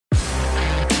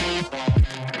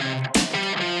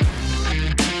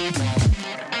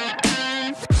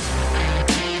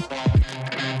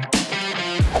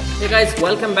guys,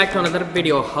 welcome back to another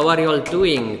video. How are you all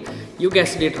doing? You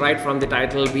guessed it right from the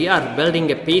title. We are building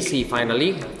a PC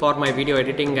finally for my video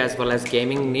editing as well as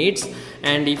gaming needs.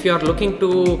 And if you are looking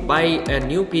to buy a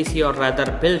new PC or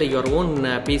rather build your own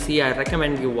PC, I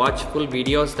recommend you watch full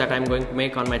videos that I'm going to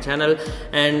make on my channel.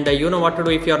 And you know what to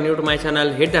do. If you are new to my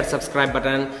channel, hit that subscribe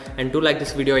button and do like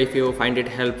this video if you find it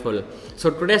helpful. So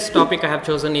today's topic I have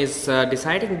chosen is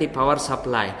deciding the power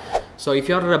supply. So if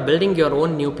you are building your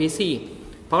own new PC,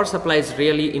 power supply is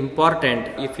really important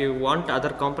if you want other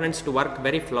components to work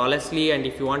very flawlessly, and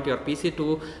if you want your PC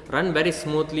to run very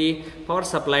smoothly. Power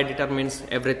supply determines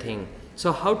everything.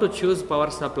 So how to choose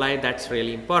power supply, that's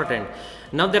really important.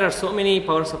 Now there are so many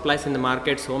power supplies in the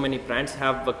market, so many brands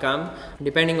have come.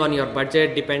 Depending on your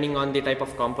budget, depending on the type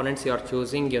of components you are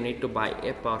choosing, you need to buy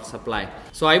a power supply.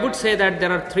 So I would say that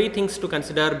there are three things to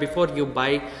consider before you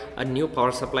buy a new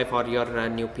power supply for your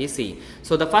new PC.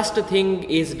 So the first thing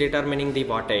is determining the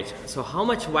wattage. So how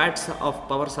much watts of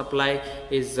power supply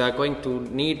is going to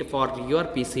need for your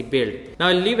PC build. Now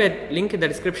I'll leave a link in the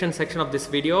description section of this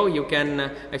video. You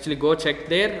can actually go check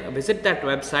there, visit that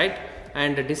website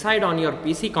and decide on your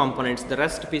PC components, the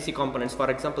rest PC components,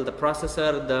 for example the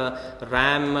processor, the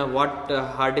RAM, what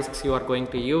hard disks you are going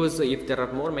to use. If there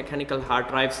are more mechanical hard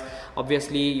drives,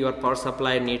 obviously your power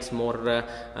supply needs more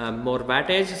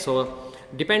wattage. So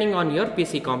depending on your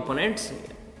PC components,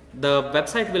 the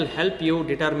website will help you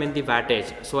determine the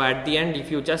wattage. So at the end, if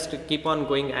you just keep on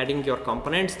going adding your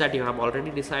components that you have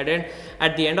already decided,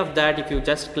 at the end of that, if you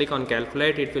just click on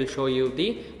calculate, it will show you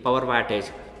the power wattage.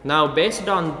 Now based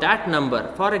on that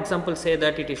number, for example say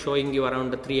that it is showing you around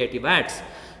 380 watts.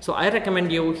 So I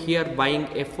recommend you here buying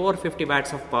a 450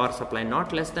 watts of power supply,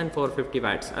 not less than 450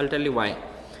 watts. I'll tell you why.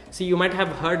 See, you might have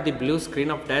heard the blue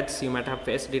screen of deaths. You might have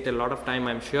faced it a lot of time,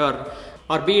 I'm sure.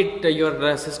 Or be it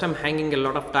your system hanging a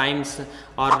lot of times,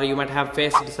 or you might have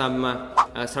faced some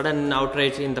sudden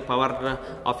outrage in the power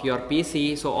of your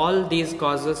PC. So all these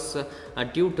causes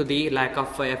due to the lack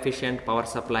of efficient power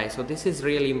supply. So this is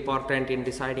really important in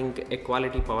deciding a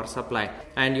quality power supply,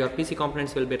 and your PC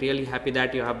components will be really happy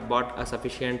that you have bought a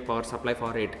sufficient power supply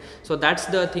for it. So that's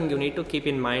the thing you need to keep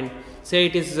in mind. Say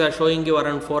it is showing you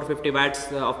around 450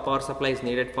 watts of power supply is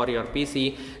needed for your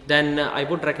PC, then I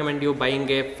would recommend you buying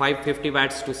a 550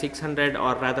 watts to 600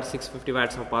 or rather 650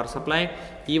 watts of power supply.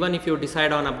 Even if you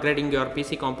decide on upgrading your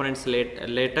PC components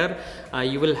later,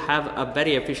 you will have a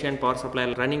very efficient power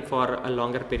supply running for a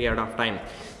longer period of time.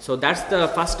 So that's the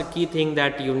first key thing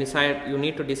that you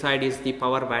need to decide is the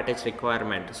power wattage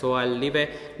requirement. So I'll leave a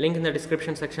link in the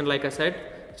description section like I said.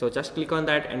 So just click on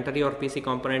that, enter your PC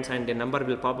components and the number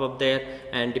will pop up there,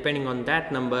 and depending on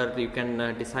that number you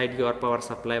can decide your power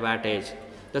supply wattage.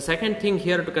 The second thing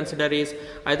here to consider is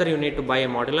either you need to buy a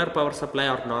modular power supply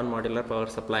or non-modular power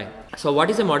supply. So what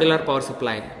is a modular power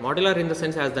supply? Modular in the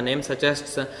sense as the name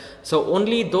suggests, so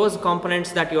only those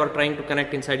components that you are trying to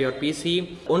connect inside your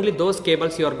PC, only those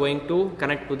cables you are going to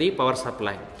connect to the power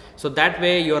supply. So that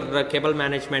way your cable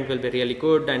management will be really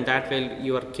good, and that way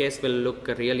your case will look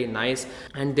really nice,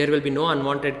 and there will be no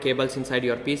unwanted cables inside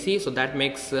your PC. So that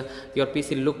makes your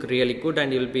PC look really good,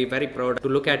 and you will be very proud to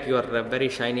look at your very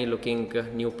shiny looking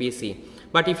new PC.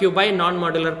 But if you buy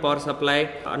non-modular power supply,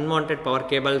 unwanted power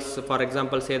cables, for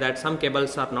example say that some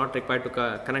cables are not required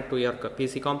to connect to your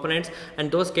PC components,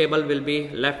 and those cables will be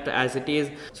left as it is.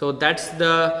 So that's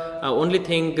the only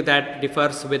thing that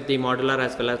differs with the modular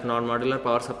as well as non-modular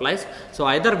power supplies. So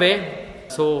either way,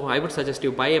 so I would suggest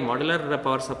you buy a modular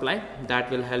power supply.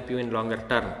 That will help you in longer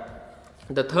term.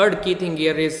 The third key thing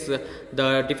here is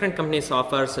the different companies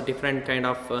offers different kind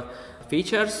of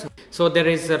features. So there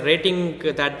is a rating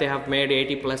that they have made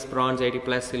 80 plus bronze, 80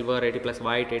 plus silver, 80 plus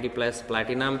white, 80 plus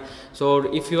platinum.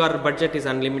 So if your budget is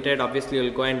unlimited, obviously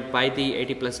you'll go and buy the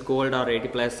 80 plus gold or 80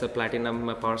 plus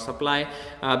platinum power supply.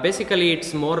 Basically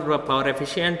it's more power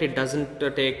efficient. It doesn't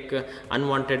take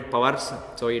unwanted powers,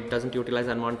 so it doesn't utilize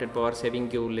unwanted power, saving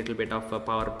you a little bit of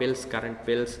power bills, current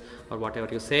bills or whatever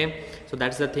you say. So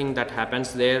that's the thing that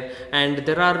happens there. And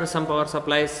there are some power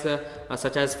supplies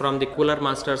such as from the Cooler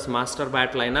Masters Master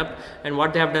Bat lineup, and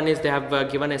what they have done is they have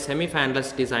given a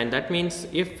semi-fanless design. That means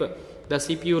if the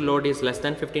CPU load is less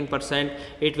than 15%,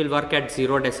 it will work at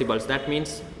 0 decibels. That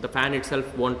means the fan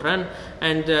itself won't run,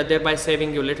 and thereby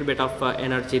saving you a little bit of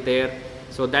energy there.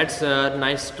 So that's a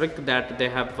nice trick that they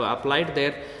have applied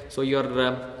there. So your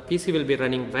PC will be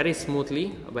running very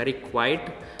smoothly, very quiet.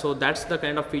 So that's the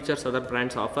kind of features other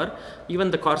brands offer.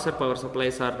 Even the Corsair power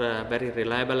supplies are very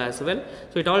reliable as well.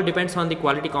 So it all depends on the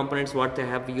quality components what they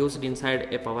have used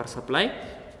inside a power supply.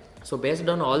 So based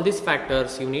on all these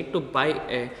factors, you need to buy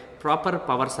a proper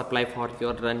power supply for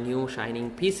your new shining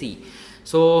PC.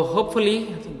 So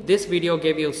hopefully this video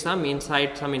gave you some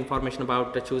insight, some information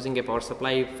about choosing a power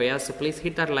supply. If yes, please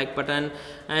hit that like button,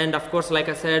 and of course, like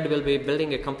I said, we'll be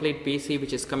building a complete PC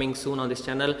which is coming soon on this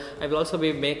channel. I will also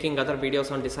be making other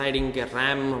videos on deciding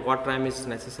RAM, what RAM is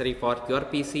necessary for your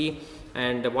PC,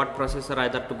 and what processor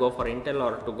either to go for Intel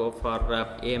or to go for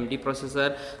AMD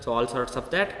processor. So all sorts of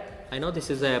that. I know this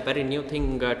is a very new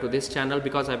thing to this channel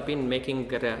because I've been making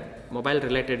mobile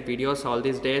related videos all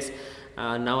these days.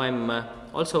 Now I'm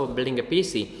also building a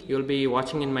PC. You'll be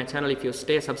watching in my channel. If you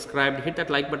stay subscribed, hit that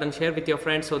like button, share with your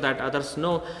friends so that others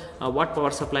know what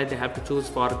power supply they have to choose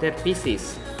for their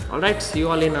PCs. Alright, see you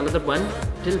all in another one.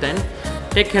 Till then,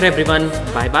 take care everyone.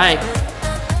 Bye bye.